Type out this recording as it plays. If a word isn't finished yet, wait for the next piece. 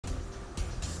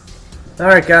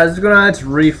Alright guys, what's going on? It's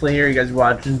Reefly here. You guys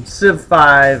watching Civ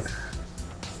 5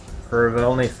 for the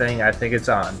only thing I think it's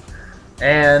on.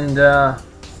 And I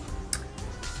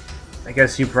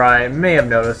guess you probably may have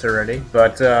noticed already,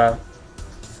 but in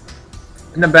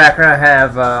the background I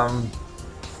have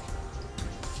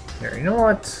here, you know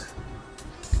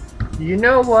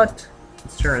what?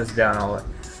 Let's turn this down all the way.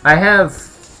 I have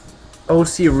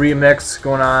OC Remix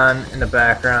going on in the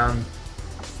background.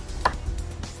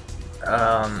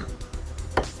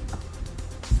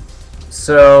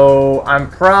 So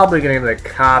I'm probably gonna get a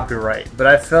copyright, but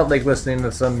I felt like listening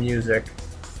to some music,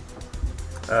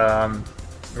 or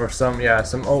some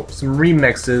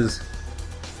remixes.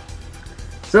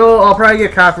 So I'll probably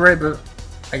get copyright, but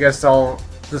I guess I'll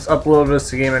just upload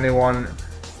this to Game Anyone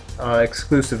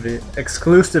exclusively,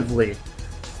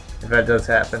 if that does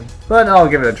happen. But I'll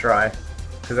give it a try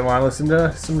because I want to listen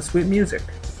to some sweet music.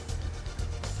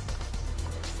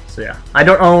 So yeah, I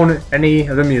don't own any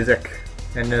of the music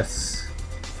in this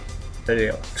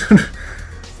video.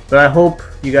 But I hope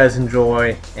you guys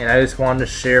enjoy, and I just wanted to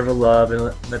share the love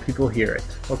and let people hear it.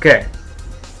 Okay.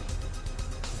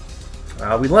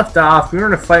 We left off, we were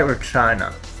in a fight with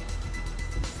China.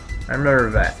 I remember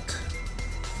that.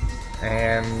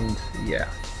 And yeah.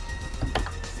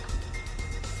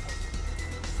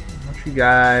 Why don't you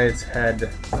guys head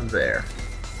there?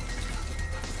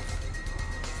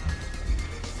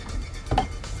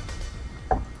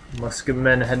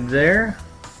 Musketmen head there.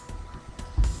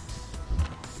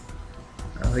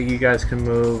 I don't think you guys can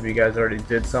move. You guys already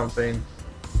did something.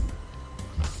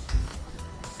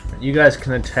 You guys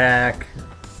can attack.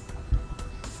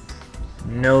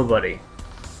 Nobody.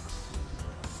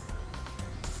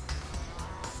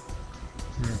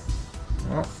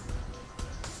 Well,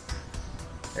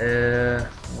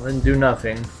 then do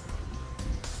nothing.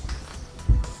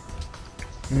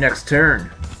 Next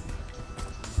turn.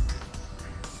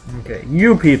 Okay,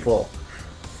 you people.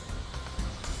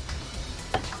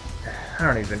 I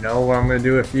don't even know what I'm gonna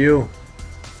do with you.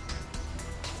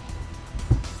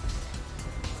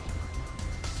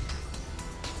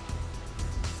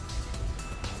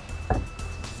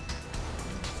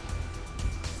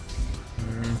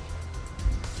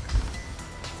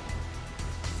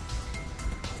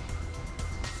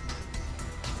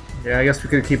 Yeah, I guess we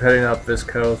could keep heading up this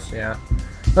coast, yeah.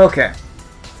 Okay.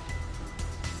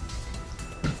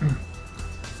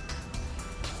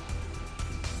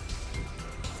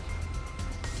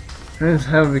 Things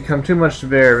have become too much to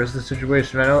bear. This is the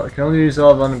situation I can only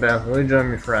resolve on the battlefield. Really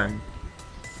join me, friend.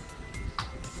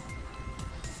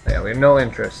 Yeah, we have no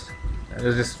interest.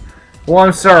 It's just, well,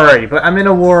 I'm sorry, but I'm in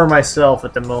a war myself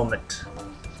at the moment.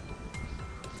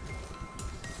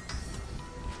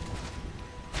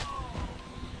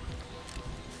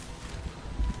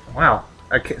 Wow,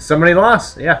 somebody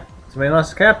lost. Yeah, somebody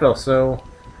lost the capital. So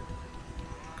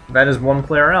that is one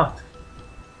player out.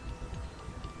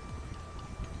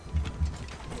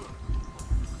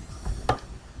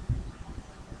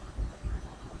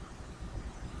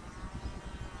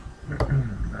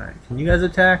 Alright, can you guys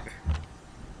attack?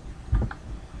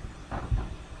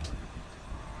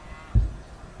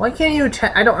 Why can't you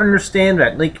attack? I don't understand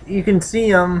that. Like, you can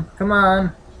see them. Come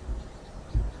on.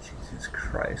 Jesus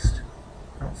Christ.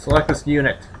 Don't select this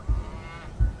unit.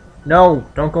 No,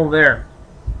 don't go there.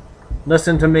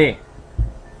 Listen to me.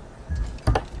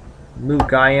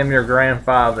 Luke, I am your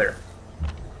grandfather.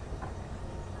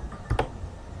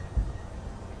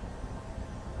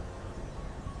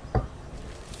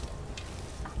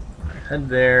 Head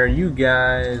there, you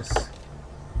guys.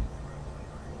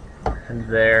 Head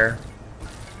there.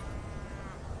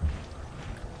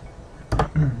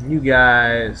 You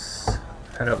guys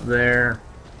head up there.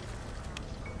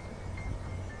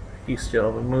 You still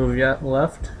have a move yet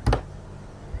left.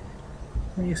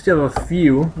 You still have a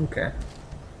few. Okay.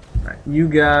 Alright, you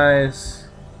guys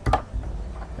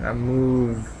gonna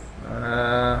move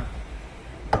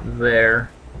there.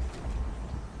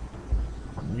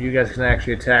 You guys can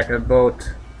actually attack a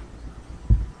boat.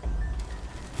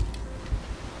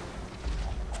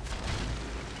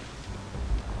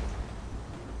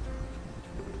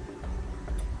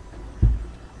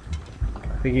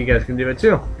 I think you guys can do it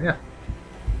too. Yeah.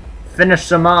 Finish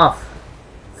them off.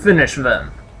 Finish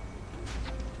them.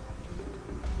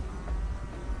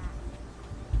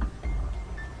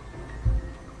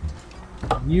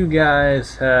 You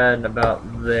guys head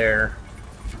about there.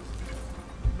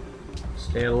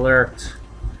 Stay alert.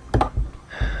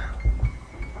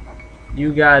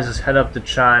 You guys just head up to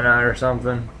China or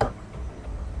something.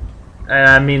 And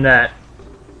I mean that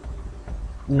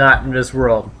not in this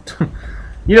world.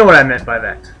 You know what I meant by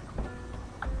that.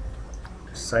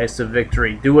 Decisive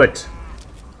victory. Do it.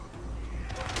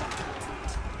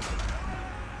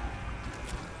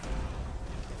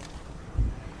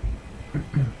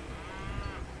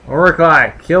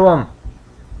 Urukai, kill him.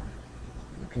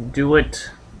 You can do it.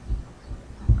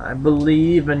 I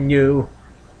believe in you.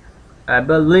 I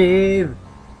believe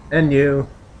in you.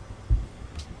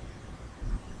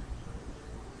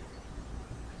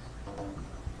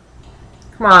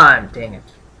 Come on, dang it.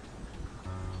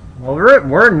 Well,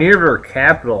 we're near her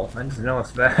capital. I just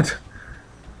noticed that.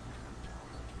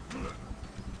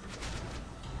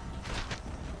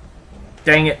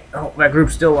 Dang it. Oh, that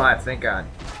group's still alive, thank God.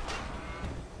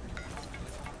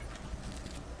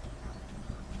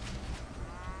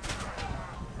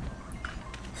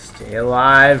 Stay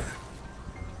alive.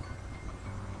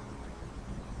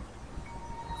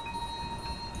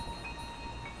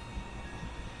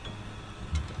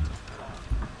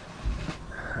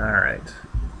 Alright.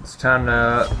 It's time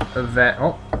to event.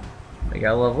 Oh, they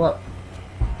gotta level up.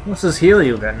 Let's just heal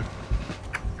you then.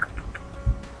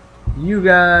 You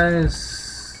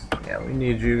guys. Yeah, we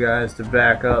need you guys to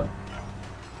back up.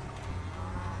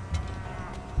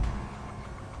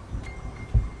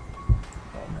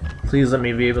 Please let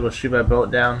me be able to shoot my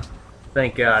boat down.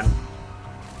 Thank God.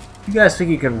 You guys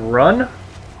think you can run?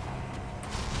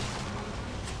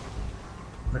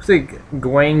 Looks like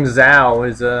Guang Zhao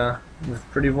is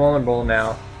pretty vulnerable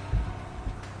now.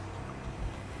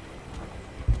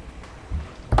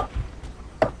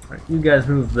 Alright, you guys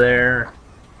move there.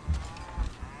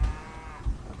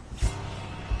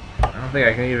 I don't think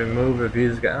I can even move if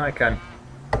he's got. Oh, I can.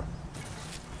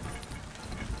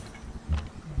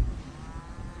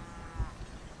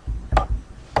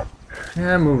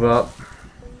 Yeah, move up.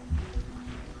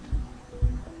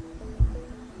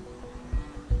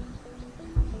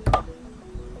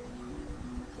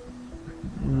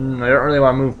 I don't really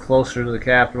want to move closer to the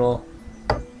capital.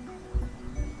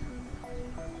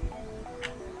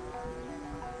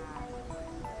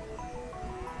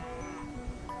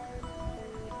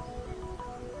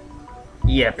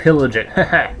 Yeah, pillage it.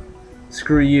 Haha.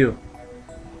 Screw you.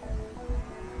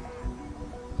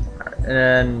 Alright,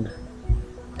 and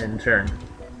turn.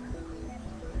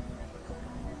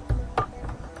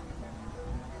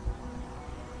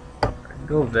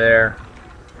 Go there.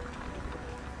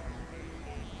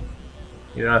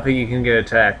 You know, I think you can get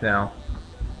attacked now.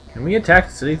 Can we attack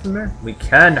the city from there? We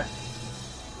can!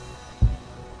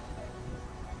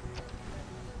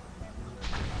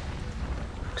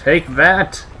 Take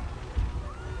that!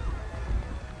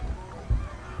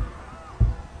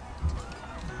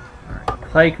 Alright,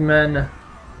 pikemen.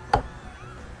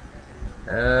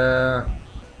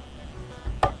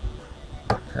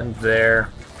 And there.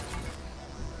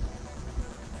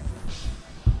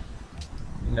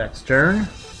 Next turn.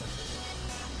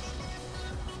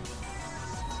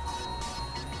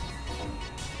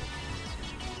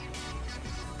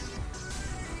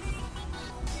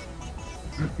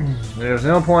 There's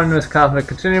no point in this conflict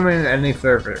continuing any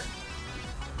further.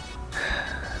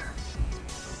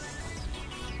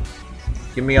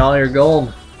 Give me all your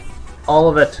gold. All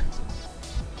of it.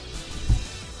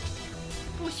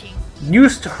 You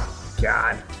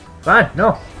God. Fine,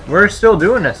 no. We're still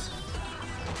doing this.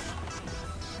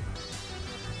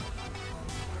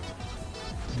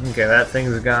 Okay, that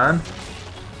thing's gone.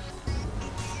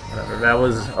 Whatever, that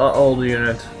was an old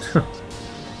unit.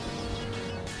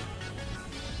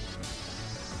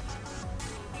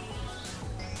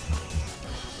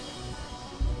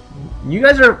 You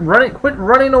guys are running. Quit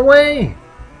running away!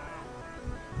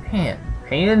 Man,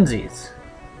 pansies.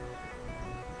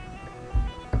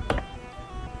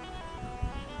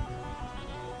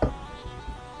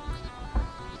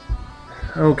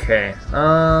 Okay,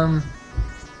 I'm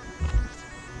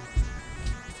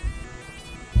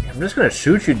just gonna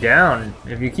shoot you down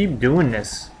if you keep doing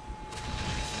this.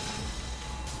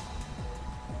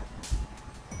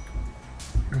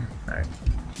 Alright,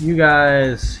 you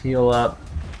guys heal up.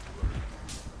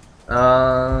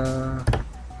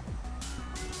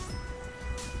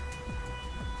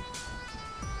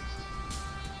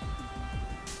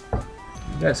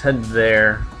 You guys head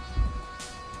there.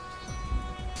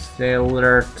 Stay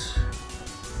alert.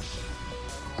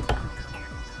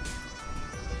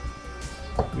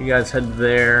 You guys head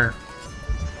there.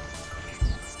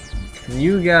 Can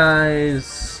you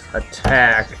guys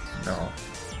attack? No.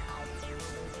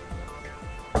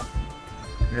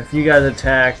 And if you guys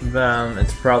attack them,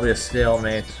 it's probably a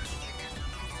stalemate.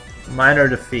 Minor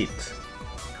defeat.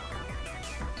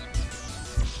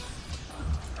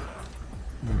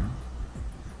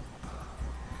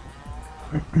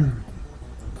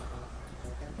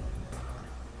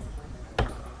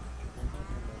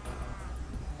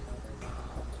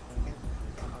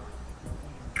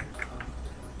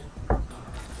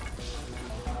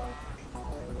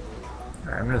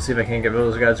 I'm gonna see if I can get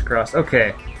those guys across.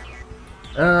 Okay.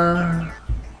 Uh.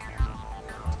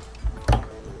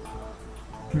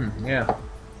 Yeah.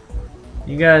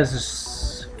 You guys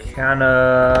just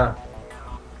kinda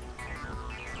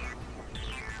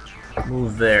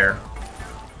move there.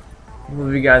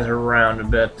 Move you guys around a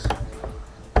bit.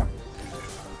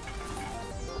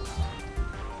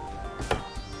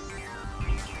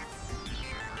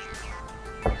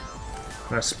 I'm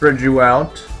gonna spread you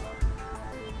out.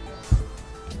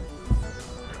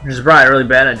 Which is probably a really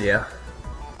bad idea.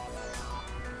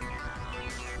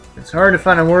 It's hard to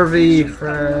find a worthy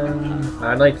friend.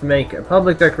 I'd like to make a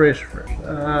public declaration first.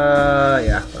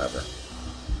 Yeah, whatever.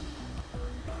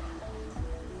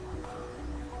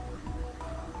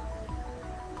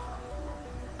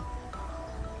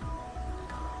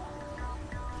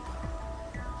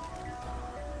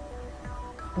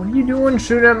 What are you doing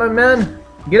shooting at my men?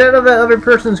 Get out of that other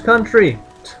person's country!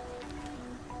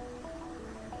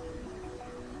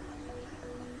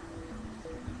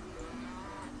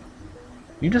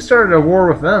 You just started a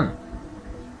war with them.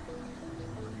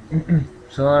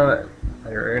 So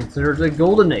they're considered the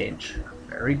golden age.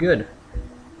 Very good.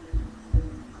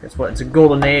 Guess what? It's a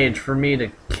golden age for me to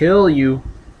kill you.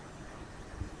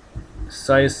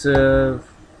 Decisive.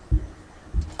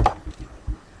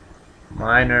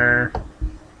 Minor.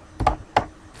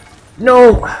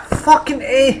 No! Fucking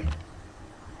A!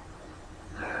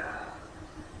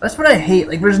 That's what I hate.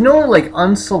 Like, there's no, like,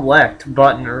 unselect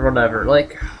button or whatever.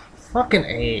 Like, fucking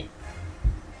A.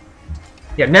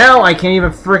 Yeah, now I can't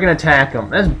even freaking attack him.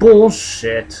 That's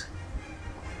bullshit.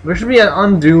 There should be an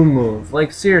undo move.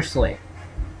 Like, seriously.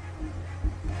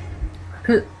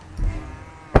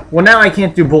 Well, now I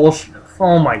can't do bullshit.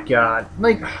 Oh my god.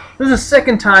 Like, this is the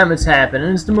second time it's happened,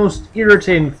 and it's the most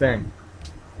irritating thing.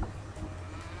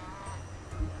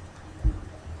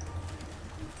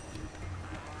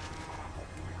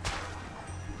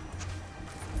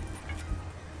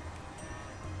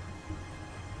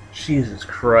 Jesus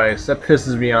Christ, that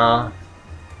pisses me off.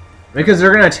 Because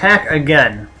they're gonna attack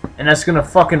again, and that's gonna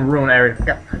fucking ruin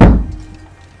everything.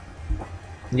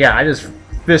 Yeah, I just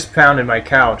fist pounded my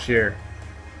couch here.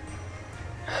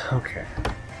 Okay.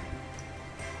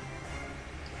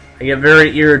 I get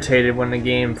very irritated when the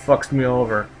game fucks me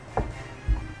over.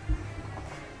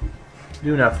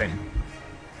 Do nothing.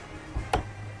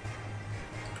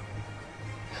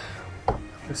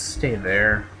 Just stay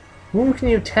there. Who can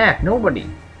you attack? Nobody.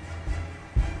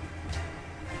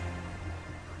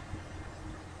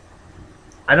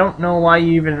 I don't know why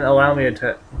you even allow me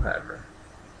to... Whatever.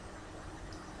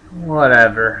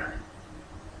 Whatever.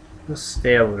 Just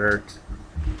stay alert.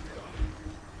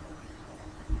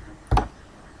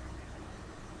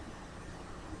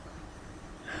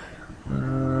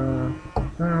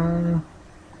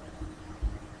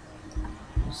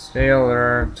 Stay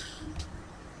alert.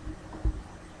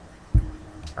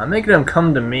 I'm making them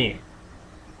come to me.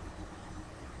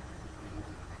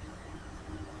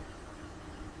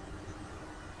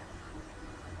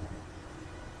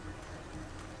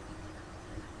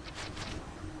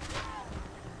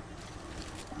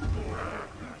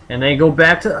 And they go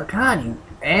back to... God, you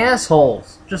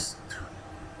assholes. Just...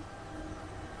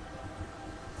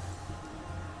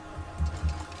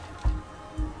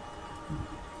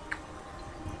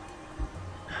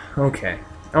 Okay.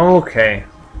 Okay.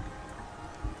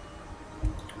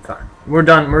 Fine. We're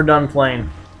done playing.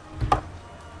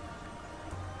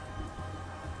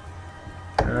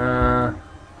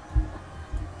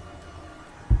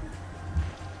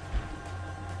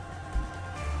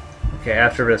 Okay,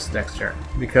 after this next turn.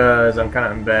 Because I'm kind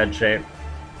of in bad shape.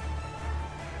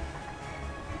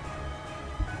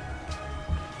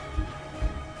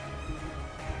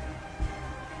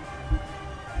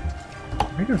 I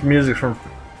think there's music from...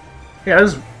 Yeah,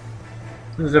 this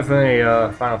is definitely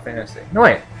Final Fantasy. No,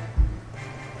 wait.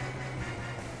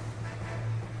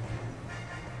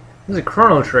 This is a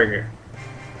Chrono Trigger.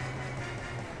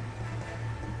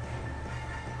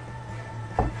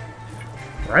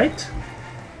 Right?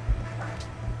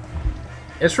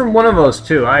 It's from one of those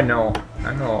too, I know.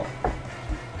 I know.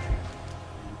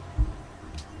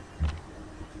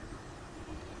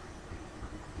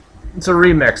 It's a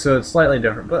remix, so it's slightly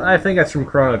different, but I think it's from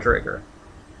Chrono Trigger.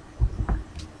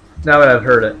 Now that I've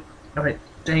heard it. Alright,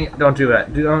 dang it, don't do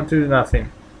that. Don't do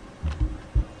nothing.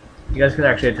 You guys can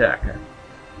actually attack her.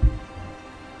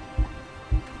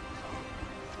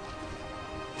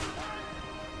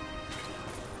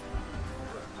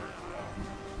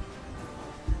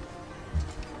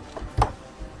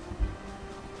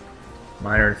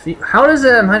 Minor defeat. How does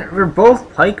it? We're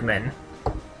both pikemen.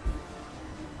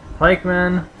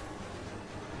 Pikemen.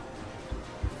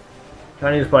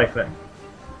 Chinese pikemen.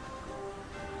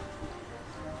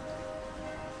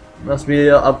 Must be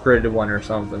an upgraded one or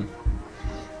something.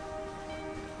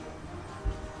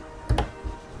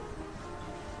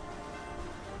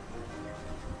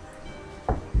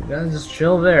 You guys just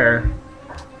chill there.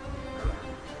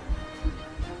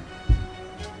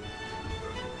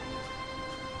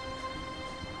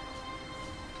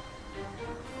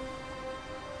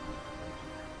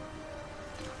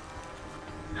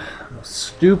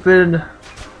 Stupid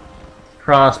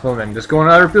crossbowmen just going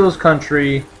to other people's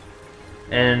country,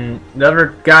 and the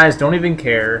other guys don't even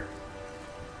care.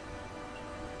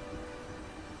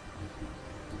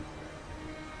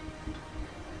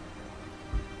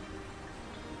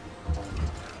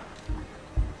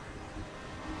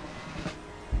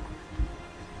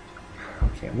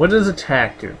 Okay, what does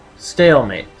attack do?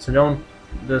 Stalemate. So don't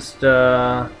just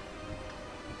go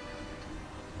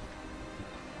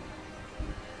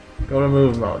to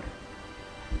move mode.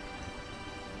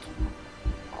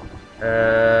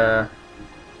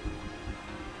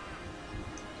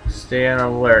 Stay on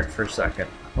alert for a second.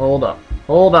 Hold up.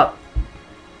 Hold up.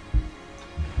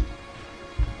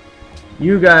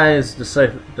 You guys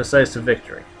decisive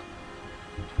victory.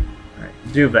 Alright,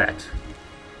 do that.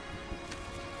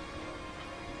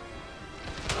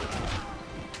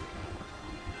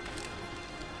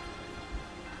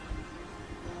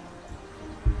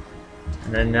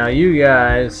 And then now you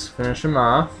guys finish him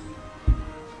off.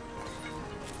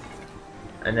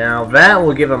 And now that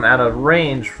will give him out of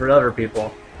range for other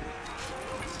people.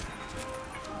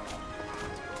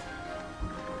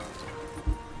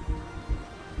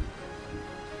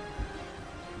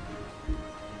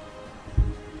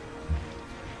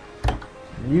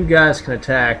 You guys can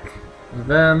attack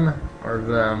them or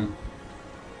them.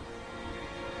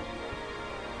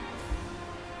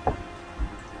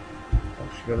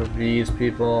 Go to these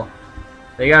people.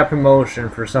 They got promotion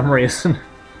for some reason.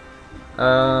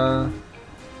 We'll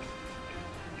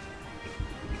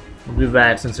do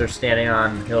that since they're standing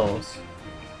on hills.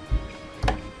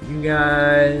 You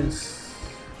guys...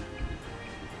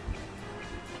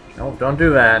 No, don't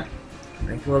do that.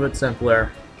 Make it a little bit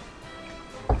simpler.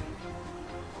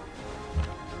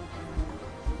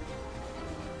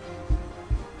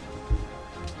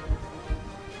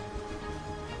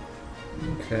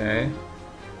 Okay.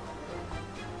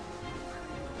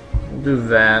 We'll do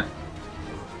that.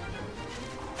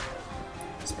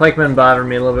 This pikemen bother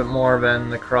me a little bit more than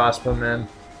the crossbowmen.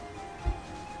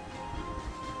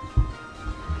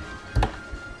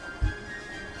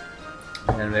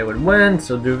 And they would win,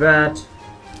 so do that.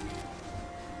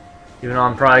 Even though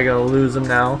I'm probably going to lose them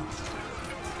now.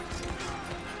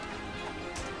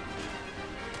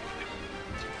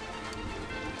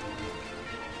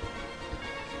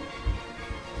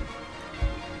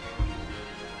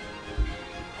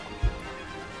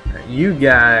 You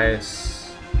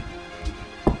guys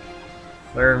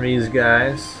learn these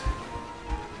guys.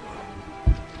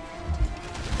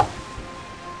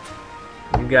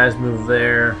 You guys move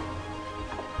there.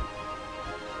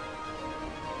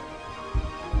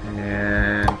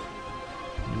 And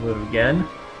move again.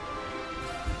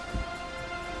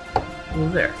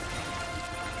 Move there.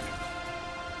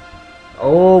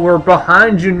 Oh, we're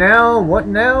behind you now? What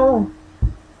now?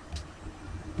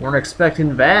 Weren't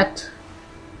expecting that.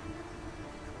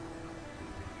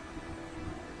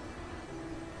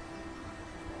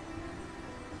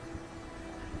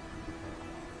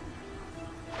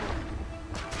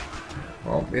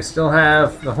 Well, they still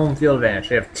have the home field advantage.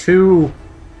 They have two.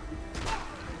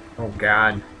 Oh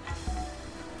god.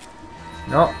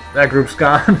 Nope, that group's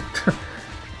gone.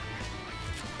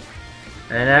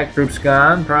 And that group's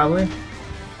gone, probably.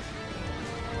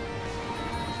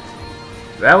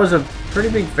 That was a pretty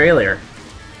big failure.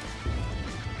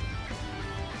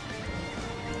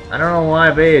 I don't know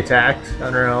why they attacked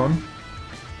on their own.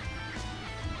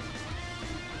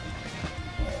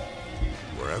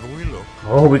 Wherever we look.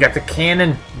 Oh, we got the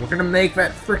cannon. We're gonna make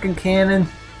that frickin' cannon.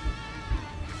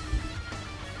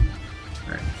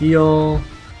 Alright, heal.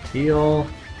 Heal.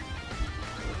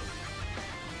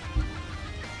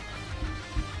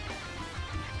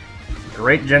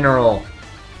 Great general.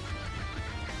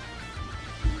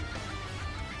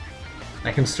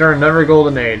 I can start another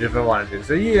golden age if I wanted to.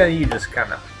 So yeah, you just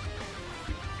kind of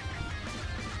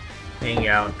hang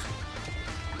out,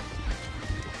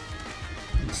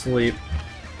 and sleep.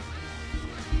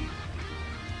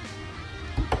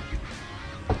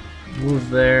 Move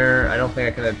there. I don't think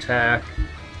I can attack.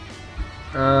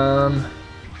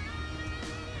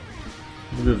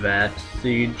 Do that.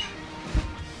 Siege.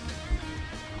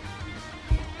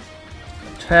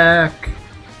 Attack.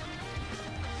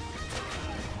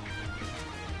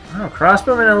 Oh,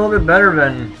 crossbowmen are a little bit better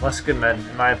than musketmen,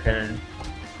 in my opinion.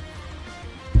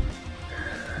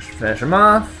 Finish him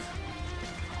off.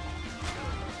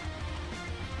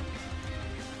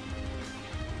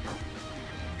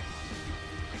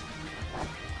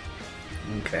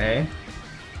 Okay.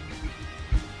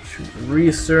 Shoot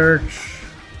research.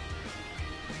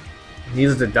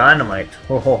 He's the dynamite.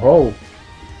 Ho ho ho.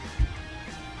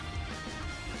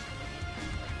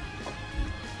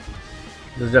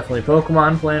 There's definitely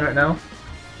Pokemon playing right now.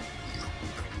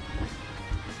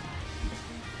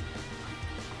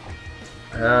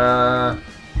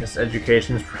 Guess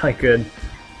education is probably good.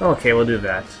 Okay, we'll do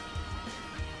that.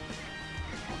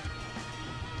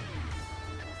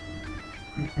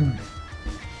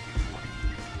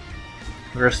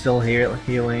 We're still here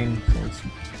healing, so let's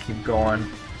keep going.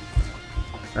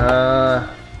 I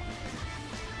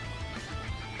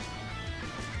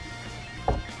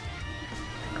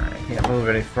can't move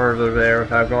any further there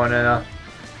without going into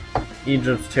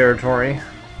Egypt's territory.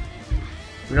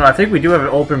 You know, I think we do have an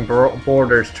open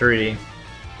borders treaty,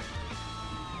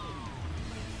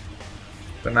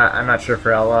 but I'm not sure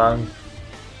for how long.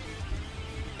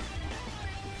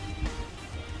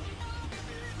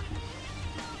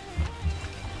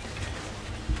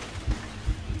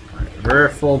 We're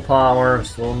at full power,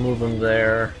 so we'll move them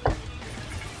there.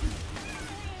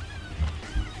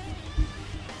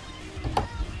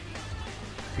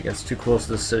 He gets too close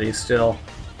to the city still.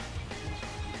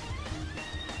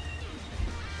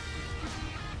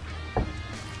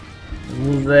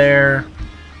 Move there.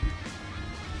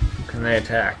 Who can they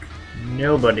attack?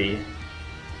 Nobody.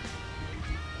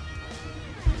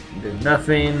 Do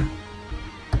nothing.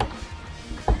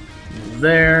 Move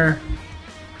there.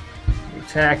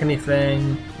 Attack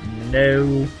anything?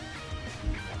 No.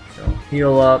 So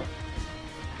heal up.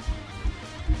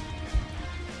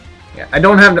 Yeah, I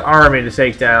don't have the army to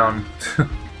take down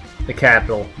the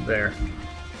capital there.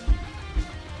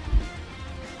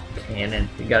 Cannon.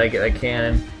 You gotta get that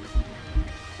cannon.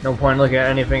 No point looking at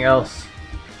anything else.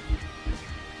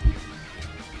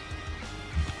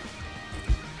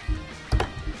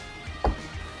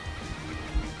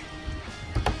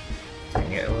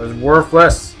 Dang it, it was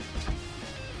worthless.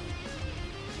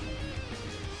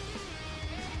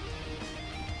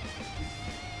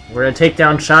 We're gonna take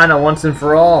down China once and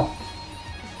for all.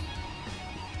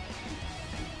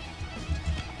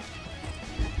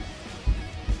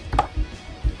 I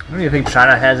don't even think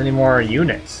China has any more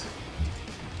units.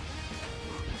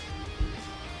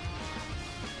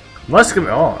 Muscovy,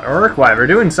 oh, Urquhart, we're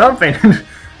doing something.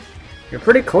 You're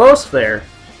pretty close there.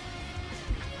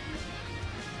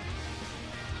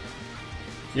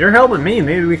 You're helping me,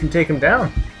 maybe we can take him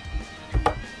down.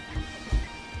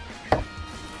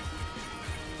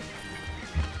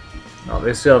 Oh,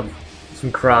 they still have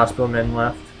some crossbowmen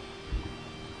left.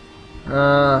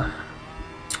 Yeah,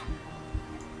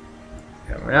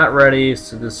 we're not ready,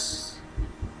 so just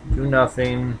do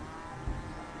nothing.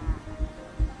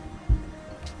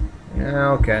 Yeah,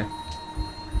 okay.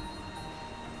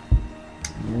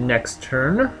 Next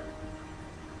turn.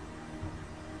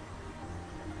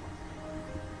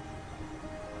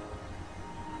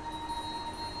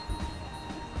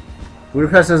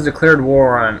 Budapest has declared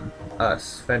war on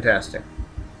us. Fantastic.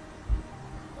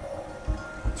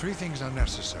 3 things are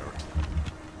necessary.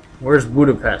 Where's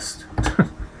Budapest?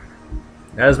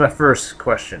 That is my first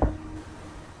question.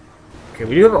 Okay,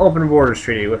 we do have an open borders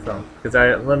treaty with them, because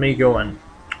let me go in.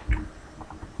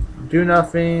 Do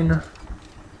nothing.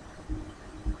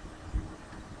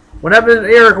 What happened to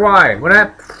Eric Y? What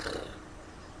happened?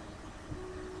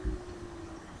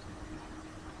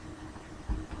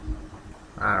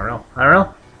 I don't know. I don't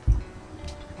know.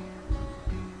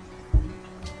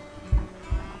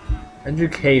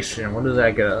 Education. What does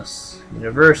that get us?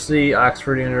 University,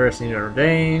 Oxford University, Notre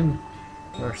Dame,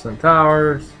 Northern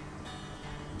Towers.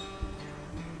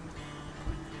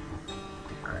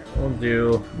 Alright, we'll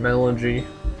do metallurgy.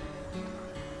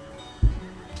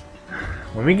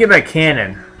 When we get that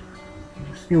cannon,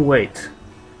 just you wait.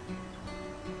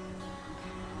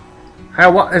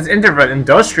 How it's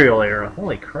industrial era?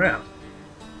 Holy crap!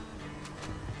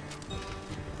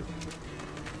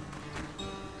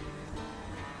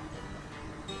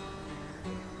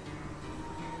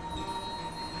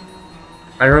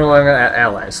 I no longer got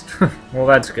allies. Well,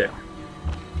 that's good.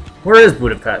 Where is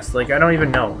Budapest? Like, I don't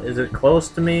even know. Is it close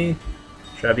to me?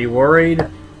 Should I be worried?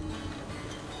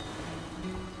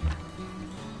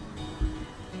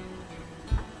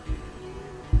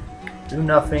 Do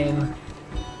nothing.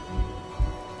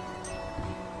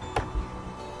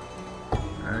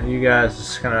 You guys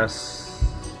just kind of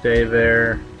stay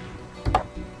there.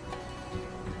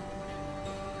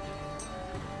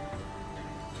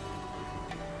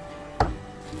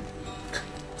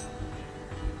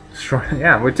 destroy.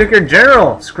 Yeah, we took your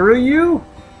general. Screw you.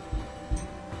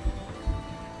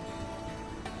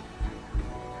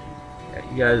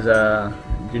 Yeah, you guys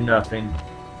do nothing.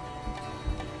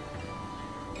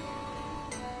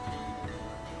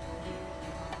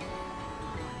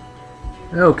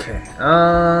 Okay.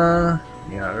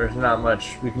 Yeah, there's not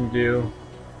much we can do.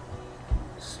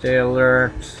 Stay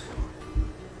alert.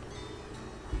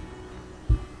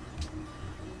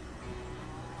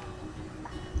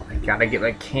 I gotta get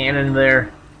my cannon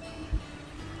there.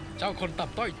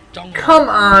 Come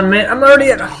on, man! I'm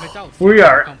already at. We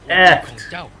are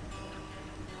effed.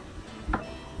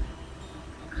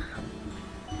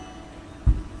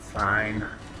 Fine.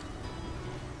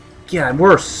 God,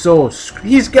 we're so.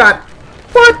 He's got.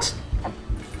 What?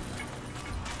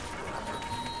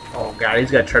 Oh god,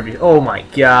 he's got tribute. Oh my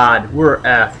god, we're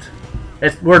effed.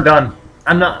 We're done.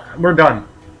 We're done.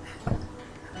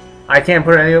 I can't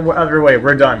put it any other way.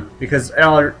 We're done because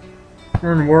we're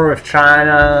in war with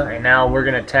China, and now we're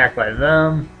gonna attack by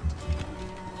them.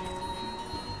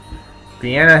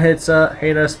 Vienna hate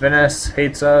us. Venice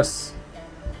hates us.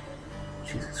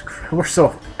 Jesus Christ, we're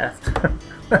so effed.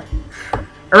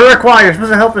 Uruguay, you're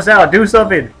supposed to help us out. Do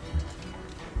something.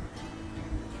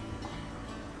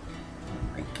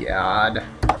 God.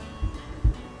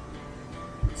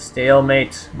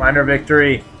 Stalemate. Minor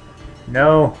victory.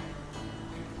 No.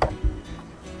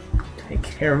 Take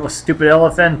care of those stupid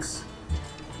elephants.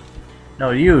 No,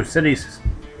 you, cities.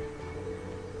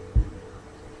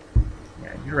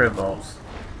 Yeah, you revolts.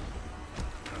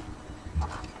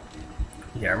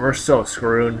 Yeah, we're so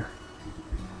screwed.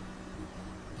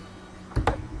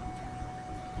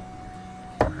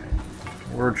 Alright.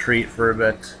 We'll retreat for a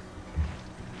bit.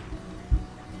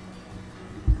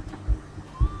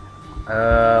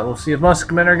 We'll see if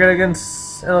Muskmen are good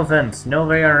against elephants. No,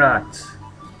 they are not.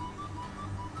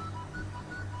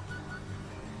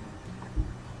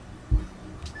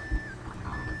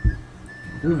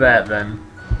 Do that then.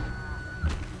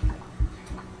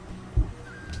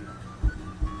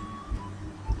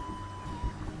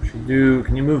 Should do.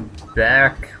 Can you move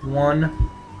back one?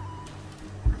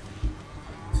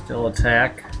 Still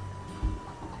attack.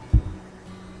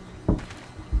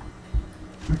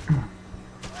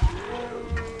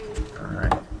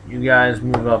 You guys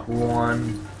move up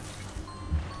one.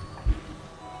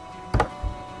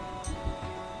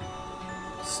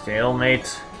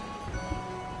 Stalemate.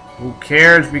 Who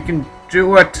cares? We can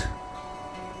do it.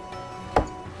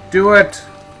 Do it.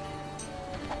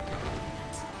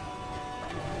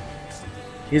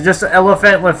 He's just an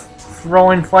elephant with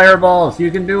throwing fireballs. You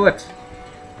can do it.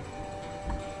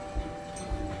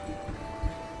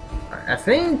 I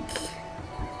think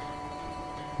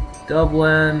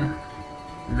Dublin.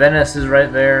 Venice is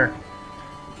right there.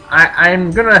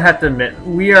 I'm gonna have to admit,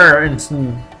 we are in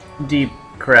some deep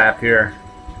crap here.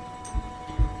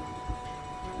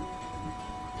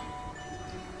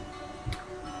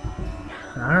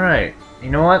 Alright, you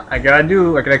know what? I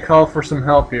gotta call for some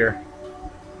help here.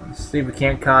 Let's see if we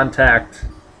can't contact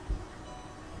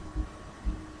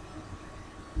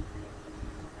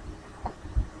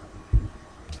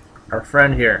our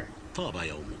friend here.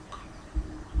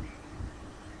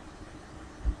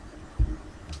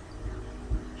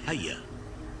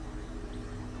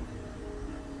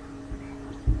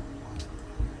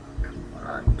 Come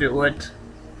on, do it.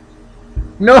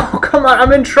 No, come on,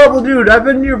 I'm in trouble, dude. I've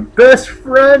been your best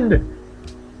friend.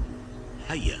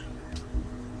 Hiya.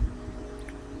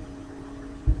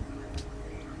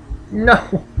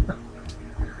 No.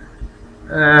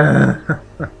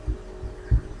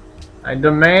 I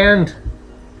demand.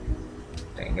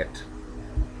 Dang it.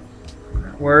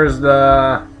 Where's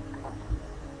the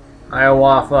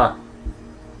Hiawatha?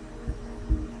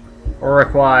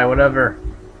 Uruguay, whatever.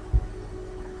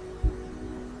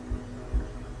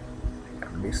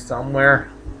 Gotta be somewhere.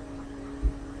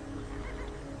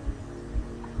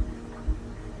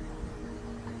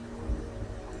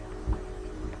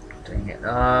 Dang it.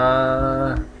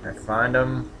 I find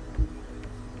him.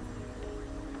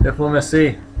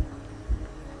 Diplomacy.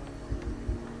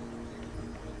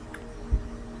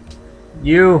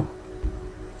 You.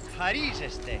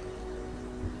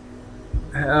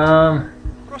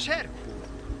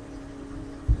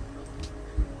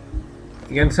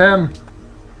 Against him.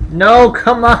 No,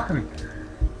 come on.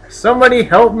 Somebody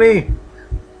help me.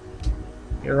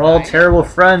 You're all terrible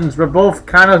friends. We're both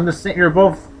kind of the same. You're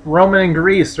both Roman and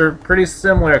Greece. They're pretty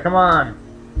similar. Come on.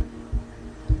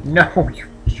 No, you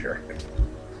jerk.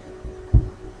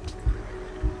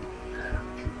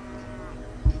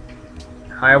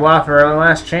 Hiawatha, our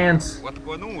last chance.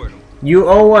 You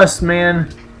owe us, man.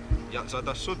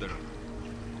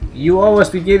 You owe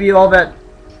us. We gave you all that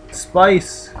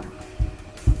Spice.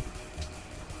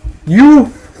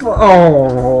 You.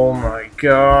 Oh my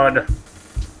god.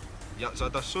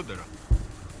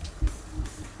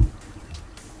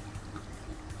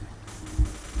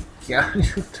 Yeah.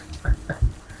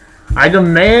 I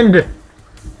demand.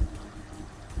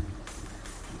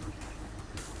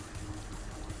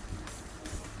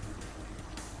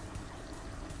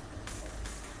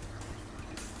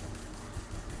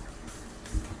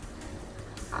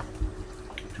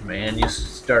 Demand you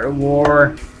start a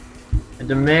war. I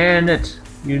demand it.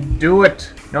 You do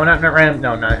it. No, not Ram.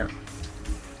 No, not him.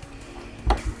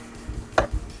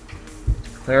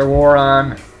 Declare war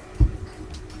on.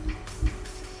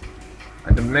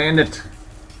 I demand it.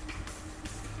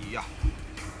 Yeah.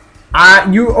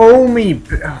 You owe me.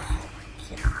 Oh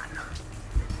my god.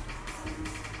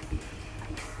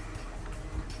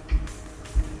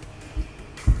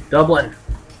 Dublin.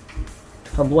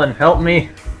 Dublin, help me.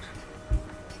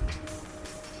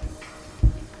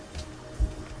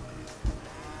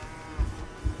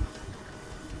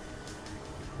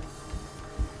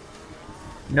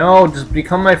 No, just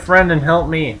become my friend and help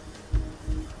me.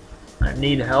 I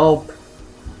need help.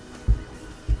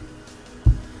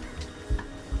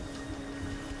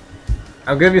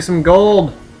 I'll give you some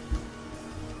gold.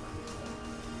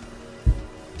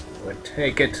 Would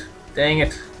take it. Dang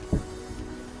it.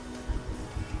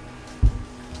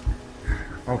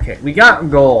 Okay, we got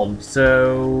gold,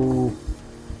 so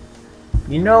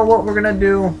you know what we're gonna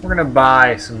do? We're gonna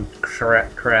buy some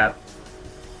crap.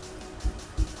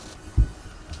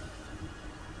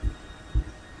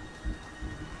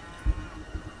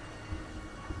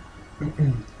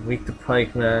 Weak to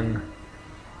pikemen.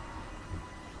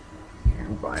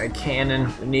 Buy a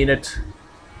cannon. We need it.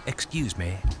 Excuse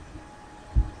me.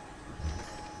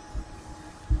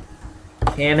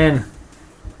 Cannon.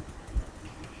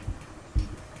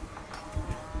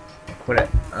 Quit it.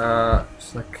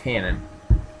 Select cannon.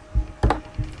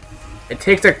 It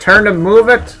takes a turn to move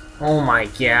it? Oh my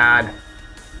god.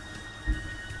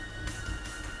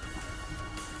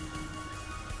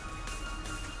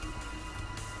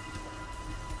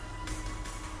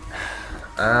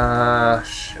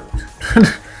 Shoot.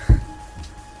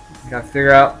 Gotta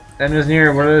figure out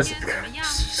engineer, what is it?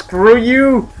 Screw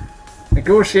you!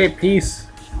 Negotiate peace.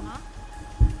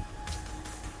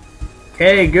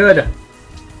 Okay, good.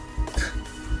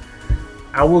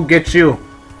 I will get you.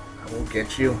 I will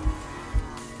get you.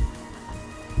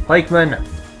 Pikeman.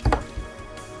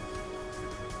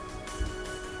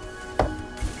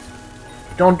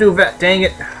 Don't do that, dang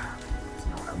it. That's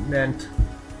not what I meant.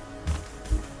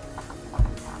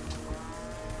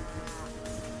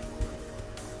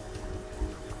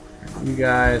 You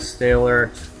guys, stay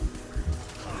alert.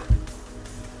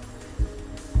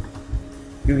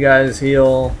 You guys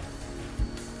heal.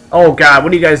 Oh god,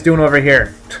 what are you guys doing over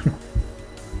here?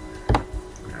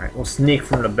 Alright, we'll sneak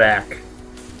from the back.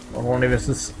 I won't even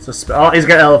suspect. Oh, he's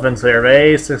got elephants there.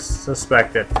 They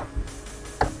suspect it.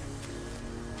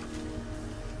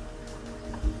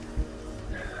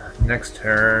 Next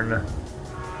turn.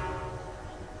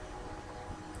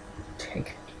 Take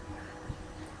it.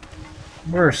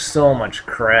 We're so much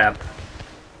crap.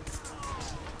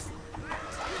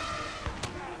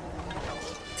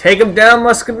 Take him down,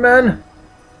 musketmen!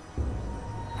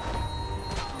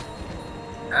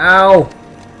 Ow!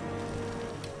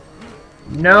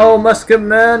 No,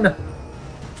 musketmen!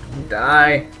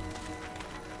 Die.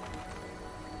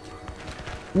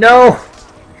 No!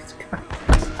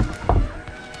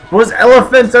 Those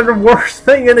elephants are the worst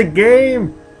thing in the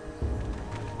game!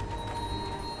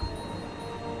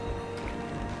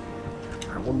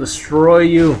 I will destroy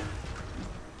you.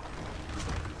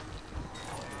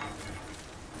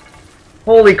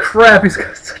 Holy crap, he's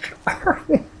got such an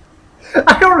army!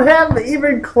 I don't have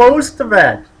even close to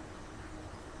that!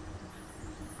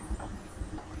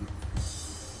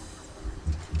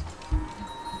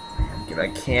 Get my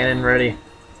cannon ready.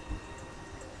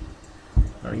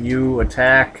 Now you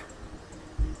attack.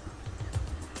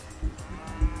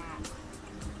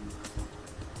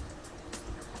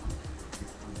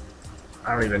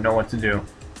 I don't even know what to do.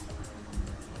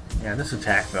 Yeah, just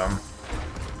attack them.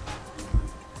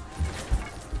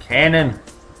 Cannon!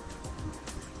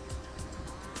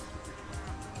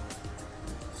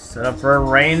 Set up for a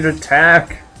ranged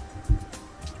attack!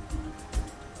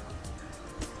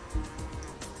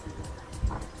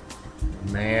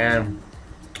 Man.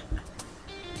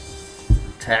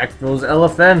 Attack those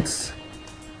elephants!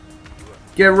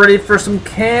 Get ready for some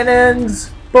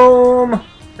cannons! Boom!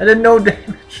 I did no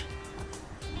damage.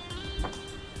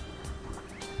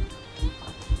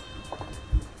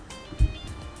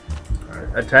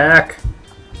 Alright, attack!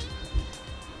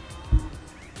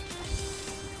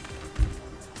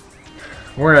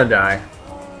 We're gonna die.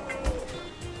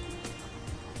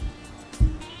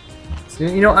 So,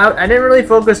 you know, I didn't really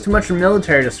focus too much on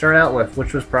military to start out with,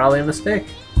 which was probably a mistake.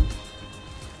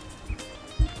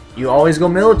 You always go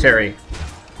military.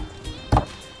 Alright,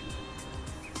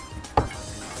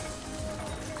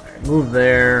 move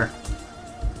there.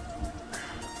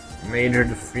 Major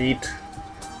defeat.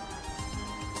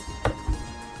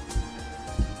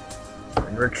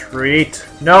 And retreat.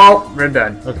 No, we're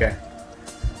done. Okay.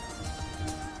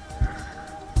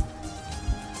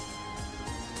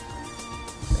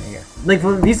 Like,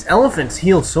 these elephants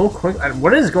heal so quick.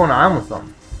 What is going on with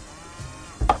them?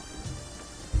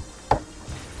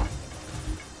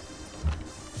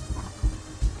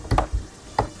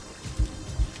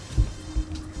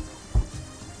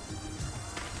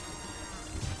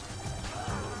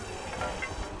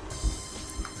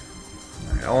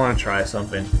 Alright, I want to try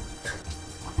something.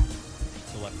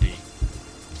 สวัสดี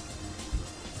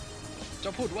เจ้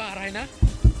าพูดว่าอะไรนะ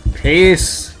Peace.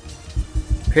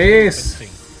 เป็น Peace. สิ่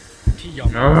งที่ยอม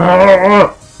No.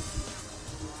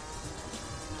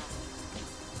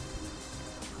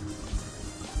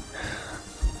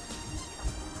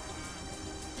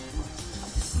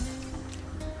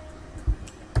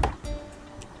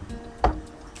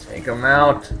 Take him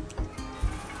out.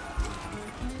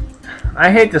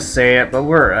 I hate to say it, but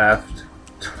we're effed.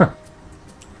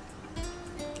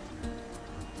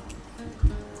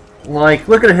 Like,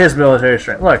 look at his military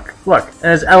strength. Look, look.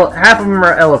 And his half of them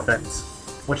are elephants,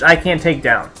 which I can't take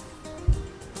down.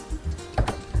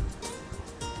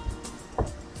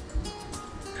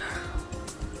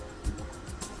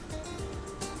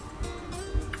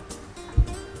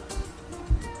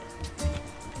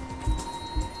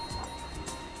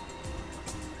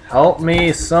 Help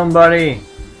me, somebody.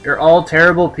 You're all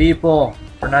terrible people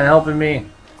for not helping me.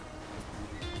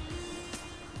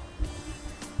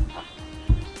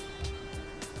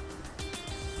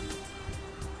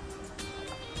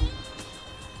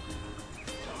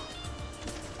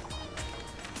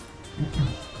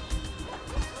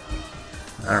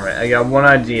 Alright, I got one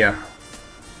idea.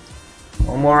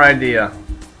 One more idea.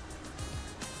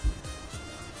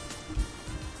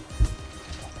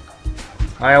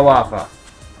 Hiawatha.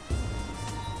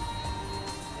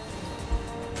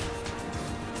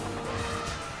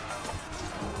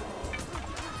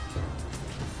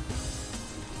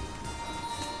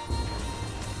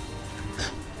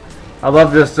 I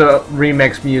love this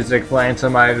remix music playing to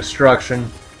my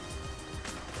destruction.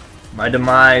 My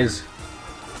demise.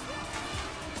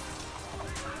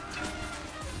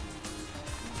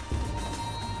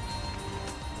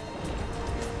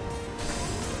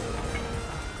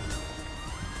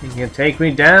 You can take me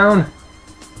down?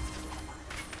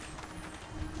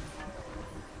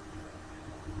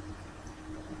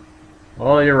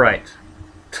 Well, you're right.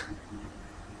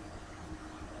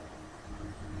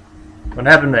 What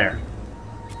happened there?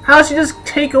 How did she just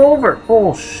take over?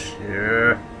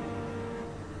 Bullshit.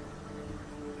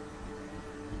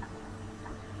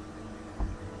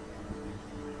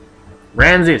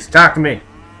 Ramses, talk to me.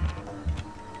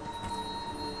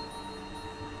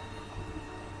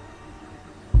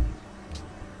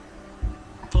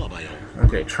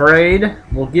 Okay, trade.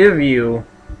 We'll give you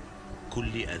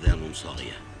كل أذان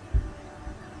صاغية.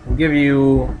 We'll give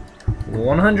you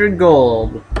 100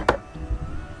 gold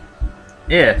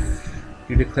if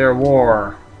you declare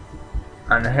war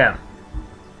on him.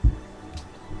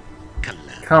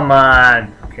 كلا. Come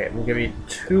on. Okay, we'll give you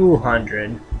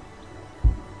 200.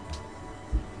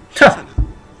 Tuh.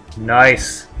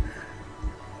 Nice.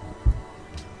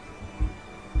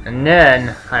 And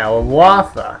then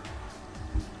Hiawatha.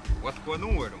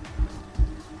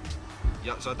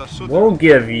 We'll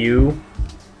give you.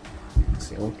 Let's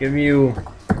see. We'll give you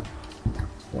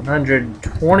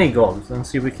 120 gold. Let's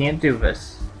see if we can't do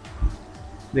this.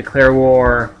 Declare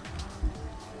war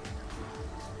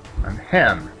on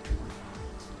him.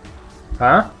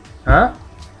 Huh? Huh?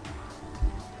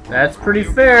 That's pretty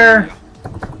fair.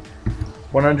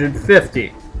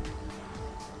 150.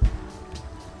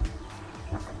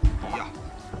 Yeah.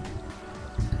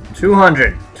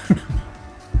 200.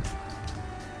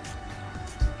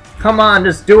 Come on,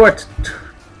 just do it.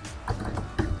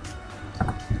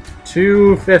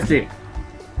 250.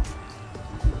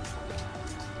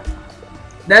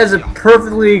 That is a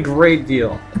perfectly great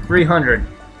deal. 300.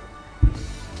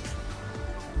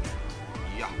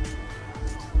 Yeah.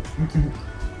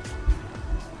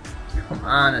 Come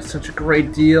on, it's such a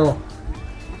great deal.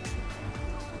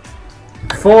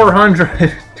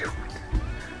 400.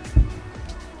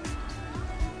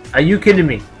 Are you kidding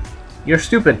me? You're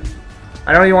stupid.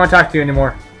 I don't even want to talk to you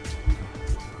anymore.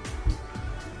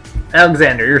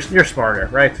 Alexander, you're smarter,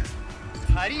 right?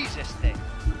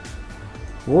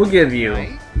 We'll give you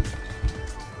Right?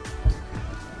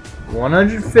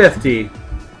 150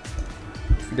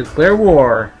 to declare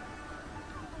war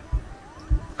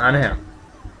on him.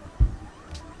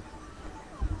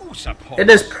 It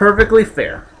is perfectly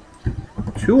fair.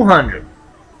 200.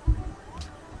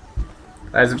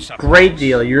 That's a great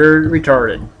deal. You're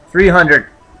retarded. 300.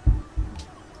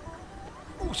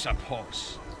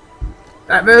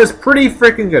 That was pretty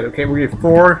freaking good. Okay, we're gonna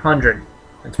 400.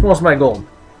 That's most of my gold.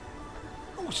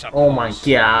 Oh my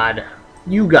god.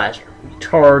 You guys are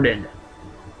retarded.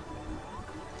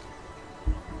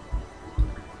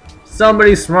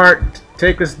 Somebody smart,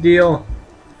 take this deal.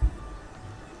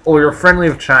 Oh, you're friendly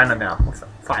with China now.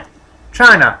 Fine.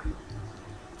 China.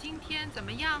 今天怎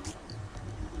么样？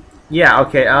 Yeah,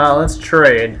 okay, let's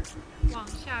trade. 往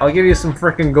下 I'll give you some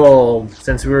freaking gold,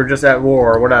 since we were just at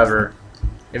war, or whatever.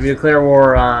 If you declare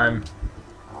war on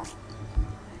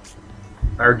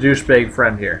our douchebag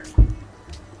friend here.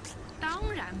 当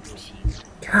然不行，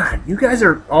 God, you guys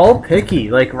are all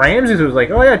picky. Like, Ramses was like,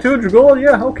 oh yeah, 200 gold,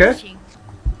 yeah, 不 okay. 行，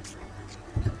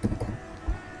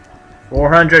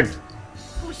 400.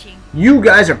 不行， You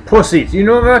guys are pussies, you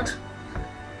know that?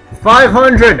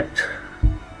 500.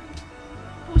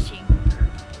 不行，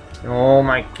 Oh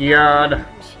my god.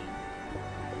 不行，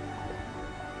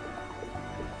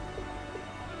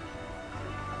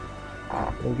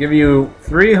 We'll give you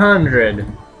 300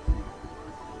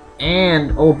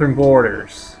 and open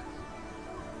borders.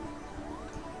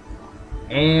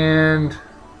 And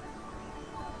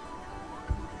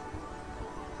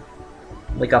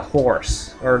like a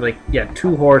horse, or like, yeah,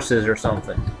 2 horses or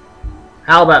something.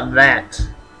 How about that?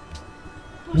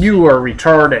 You are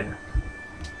retarded.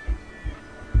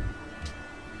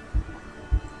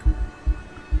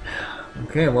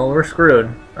 Okay, well, we're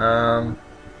screwed. Well,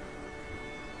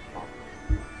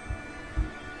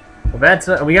 that's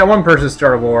we got one person to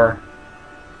start a war.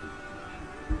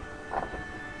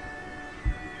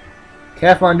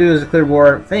 Kathmandu has declared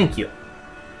war. Thank you.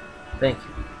 Thank you.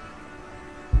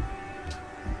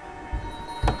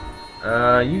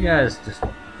 You guys just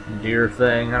do your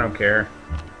thing. I don't care.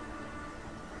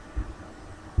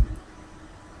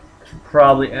 Should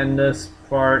probably end this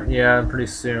part. Yeah, pretty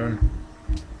soon.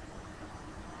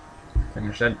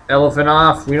 Finish that elephant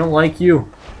off. We don't like you.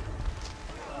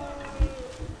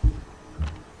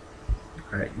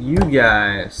 Alright, you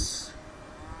guys.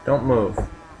 Don't move.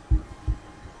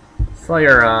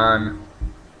 Fire on.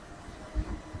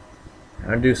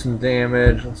 I'll do some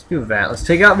damage. Let's do that. Let's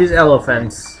take out these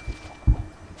elephants.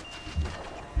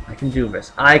 I can do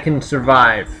this. I can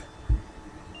survive.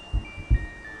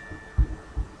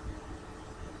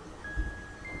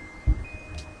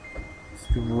 Let's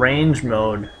do range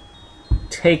mode.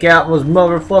 Take out those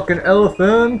motherfucking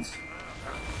elephants.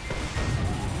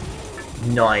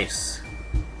 Nice.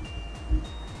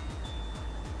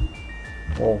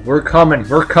 Oh, we're coming,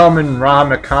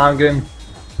 Ramakangan.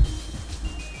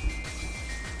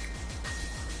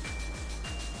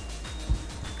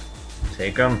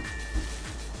 Take him.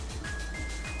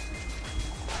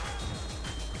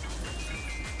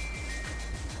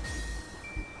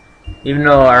 Even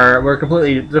though we're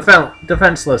completely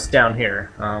defenseless down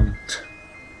here.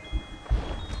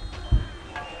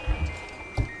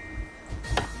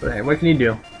 But hey, what can you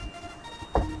do?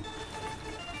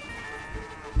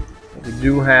 We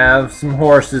do have some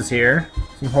horses here,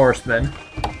 some horsemen.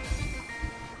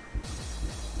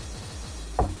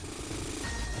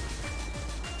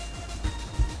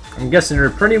 I'm guessing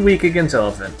they're pretty weak against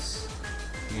elephants.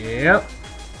 Yep.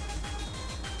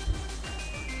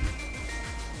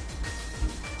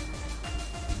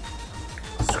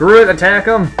 Screw it, attack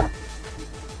them.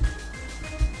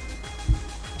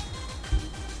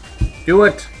 Do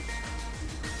it.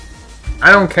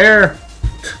 I don't care.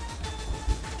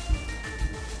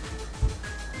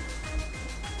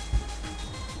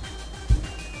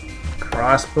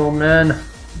 Crossbowmen,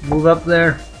 move up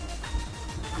there.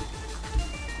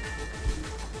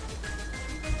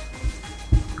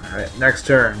 Alright, next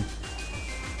turn.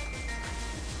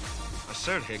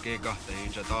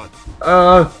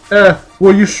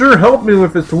 Well, you sure helped me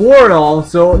with this war and all,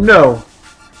 so no.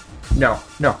 No,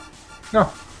 no,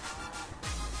 no.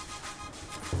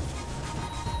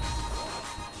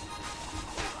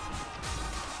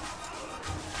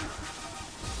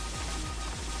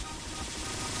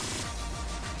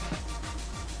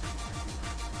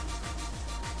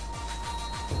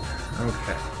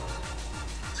 Okay.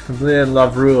 It's completed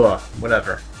Lavrula,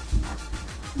 whatever.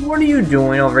 What are you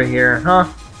doing over here, huh?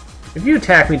 If you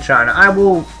attack me, China, I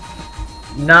will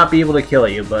not be able to kill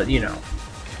you, but you know.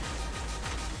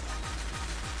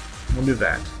 We'll do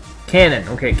that. Cannon.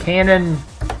 Okay, cannon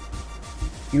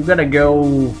You gotta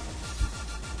go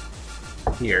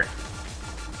here.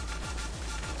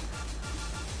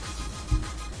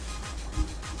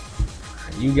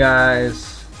 You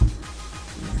guys,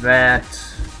 that.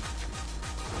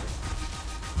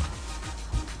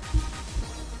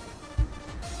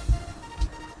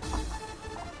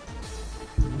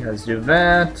 You guys do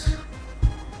that.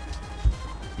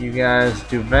 You guys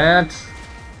do that.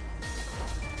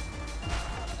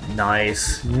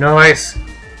 Nice. Nice.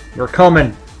 We're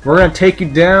coming. We're gonna take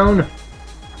you down.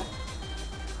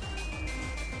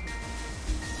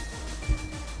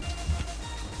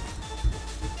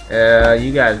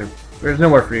 You guys are... There's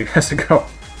nowhere for you guys to go.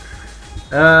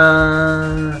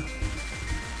 Man,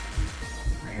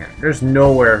 there's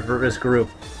nowhere for this group.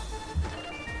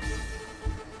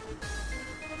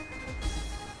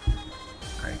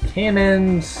 Alright,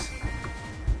 cannons.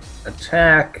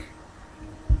 Attack.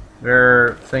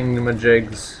 Their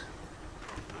thingamajigs.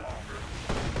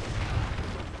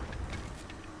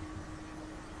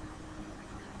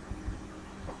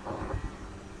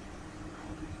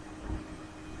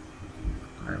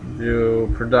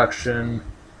 Do production.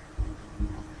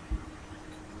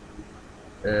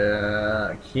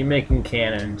 Keep making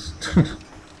cannons.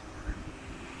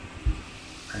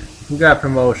 Who got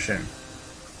promotion?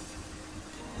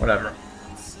 Whatever.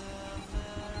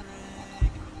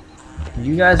 Can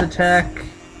you guys attack?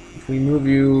 If we move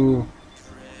you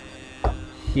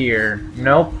here.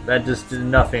 Nope, that just did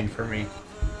nothing for me.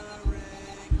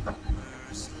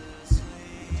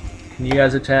 Can you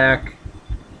guys attack?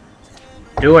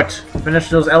 Do it! Finish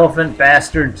those elephant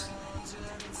bastards!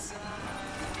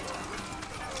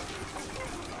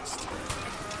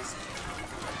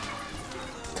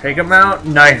 Take them out?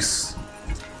 Nice!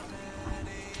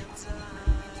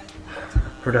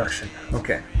 Production.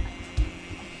 Okay.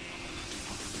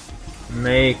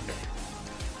 Make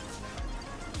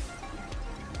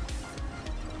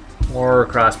more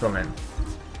crossbowmen.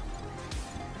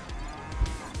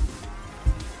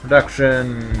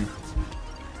 Production.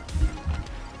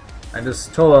 I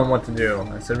just told them what to do.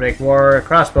 I said make more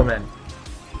crossbowmen.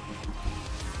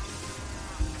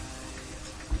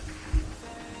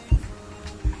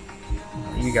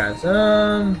 You guys,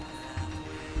 so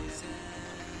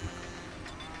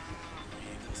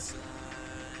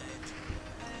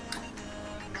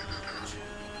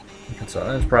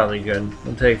that's probably good.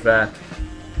 We'll take that.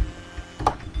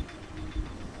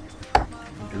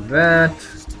 Do that.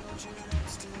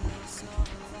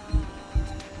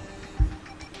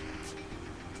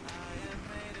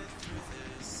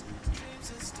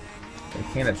 They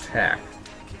can't attack.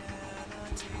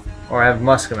 Or I have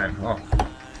musketmen. Oh.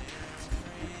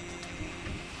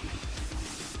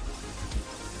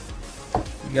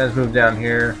 You guys move down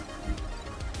here.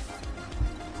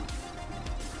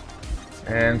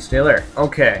 And stay there.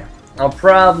 Okay. I'll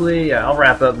probably... yeah, I'll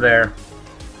wrap up there.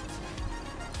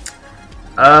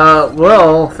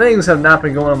 Well, things have not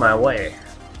been going my way.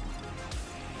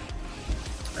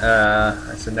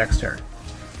 That's the next turn.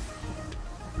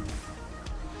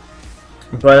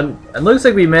 But it looks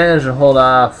like we managed to hold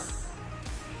off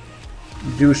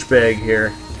douchebag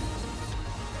here.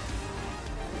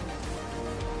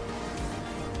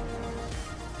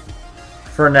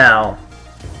 For now.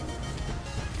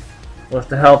 With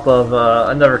the help of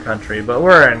another country, but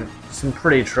we're in some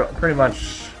pretty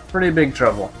big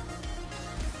trouble.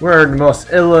 We're the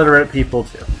most illiterate people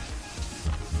too.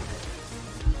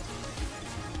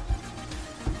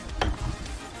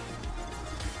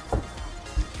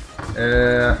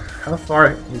 How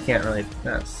far? We can't really.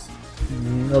 That's a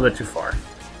little bit too far.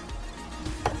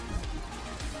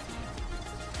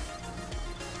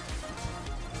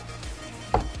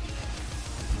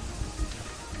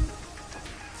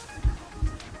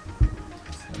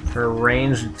 For a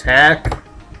ranged attack,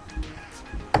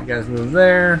 you guys move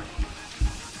there.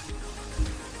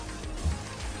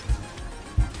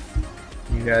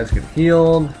 You guys get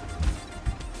healed.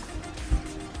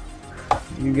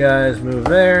 You guys move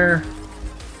there.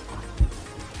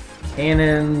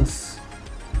 Cannons.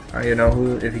 Or you know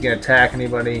who? If you can attack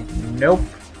anybody? Nope.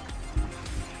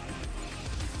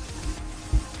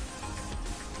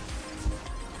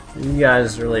 You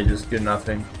guys really just do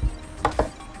nothing.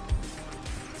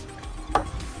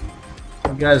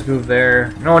 You guys move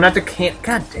there. No, not the can.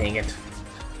 God dang it.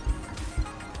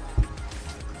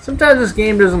 Sometimes this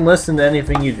game doesn't listen to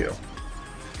anything you do.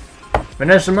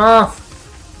 Finish them off.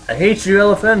 I hate you,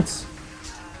 elephants.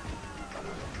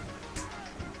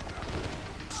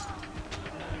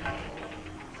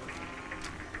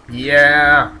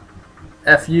 Yeah.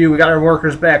 F you. We got our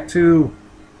workers back too.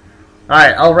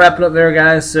 Alright, I'll wrap it up there,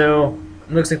 guys. So,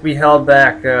 it looks like we held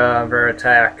back their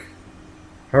attack.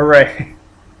 Hooray.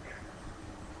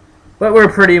 But we're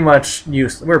pretty much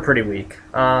we're pretty weak.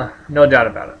 No doubt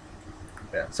about it.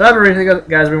 Yeah. So everything you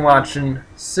guys have been watching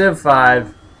Civ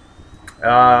 5.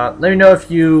 Let me know if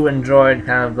you enjoyed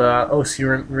kind of the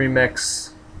OC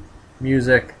remix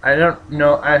music. I don't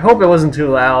know. I hope it wasn't too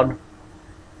loud.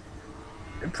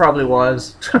 It probably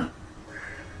was.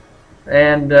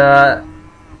 And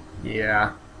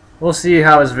yeah, we'll see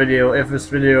how this video, if this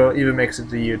video even makes it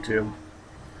to YouTube.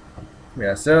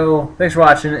 Yeah. So thanks for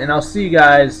watching, and I'll see you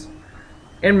guys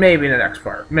in maybe the next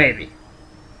part. Maybe.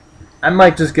 I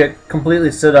might just get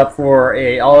completely set up for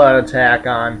a all-out attack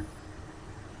on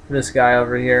this guy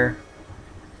over here.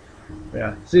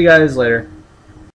 Yeah. See you guys later.